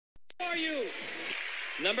How are you?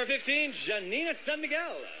 Number 15, Janina San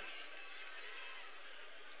Miguel.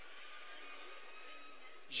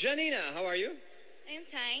 Janina, how are you? I'm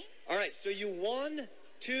fine. All right, so you won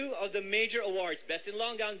 2 of the major awards, Best in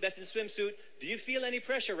Long Gown, Best in Swimsuit. Do you feel any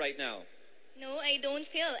pressure right now? No, I don't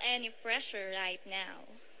feel any pressure right now.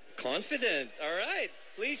 Confident. All right.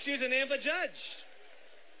 Please choose a name of a judge.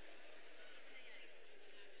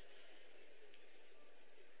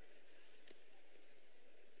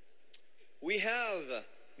 We have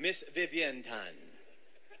Miss Vivian Tan.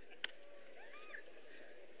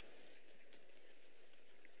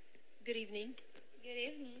 Good evening. Good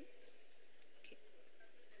evening. Okay.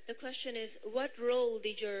 The question is, what role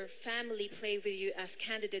did your family play with you as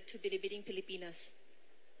candidate to Binibining Pilipinas?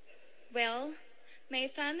 Well, my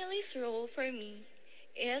family's role for me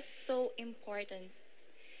is so important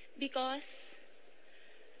because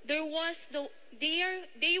they was the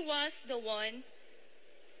one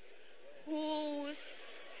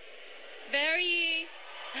who's very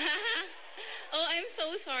oh, I'm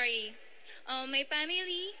so sorry. My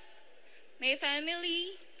family,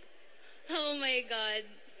 oh my God.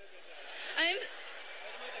 I'm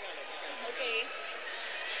okay.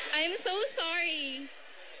 I'm so sorry.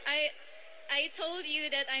 I told you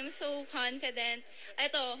that I'm so confident.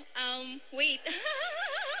 Eto, wait.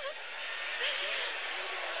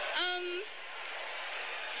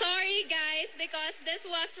 Sorry guys, because this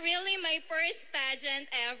was really my first pageant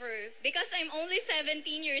ever. Because I'm only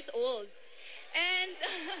 17 years old. And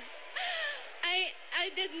I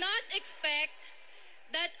did not expect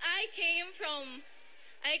that I came from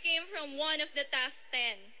one of the top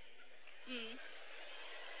 10.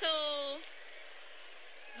 So,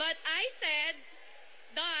 but I said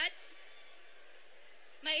that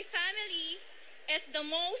my family is the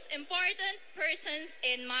most important persons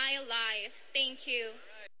in my life. Thank you.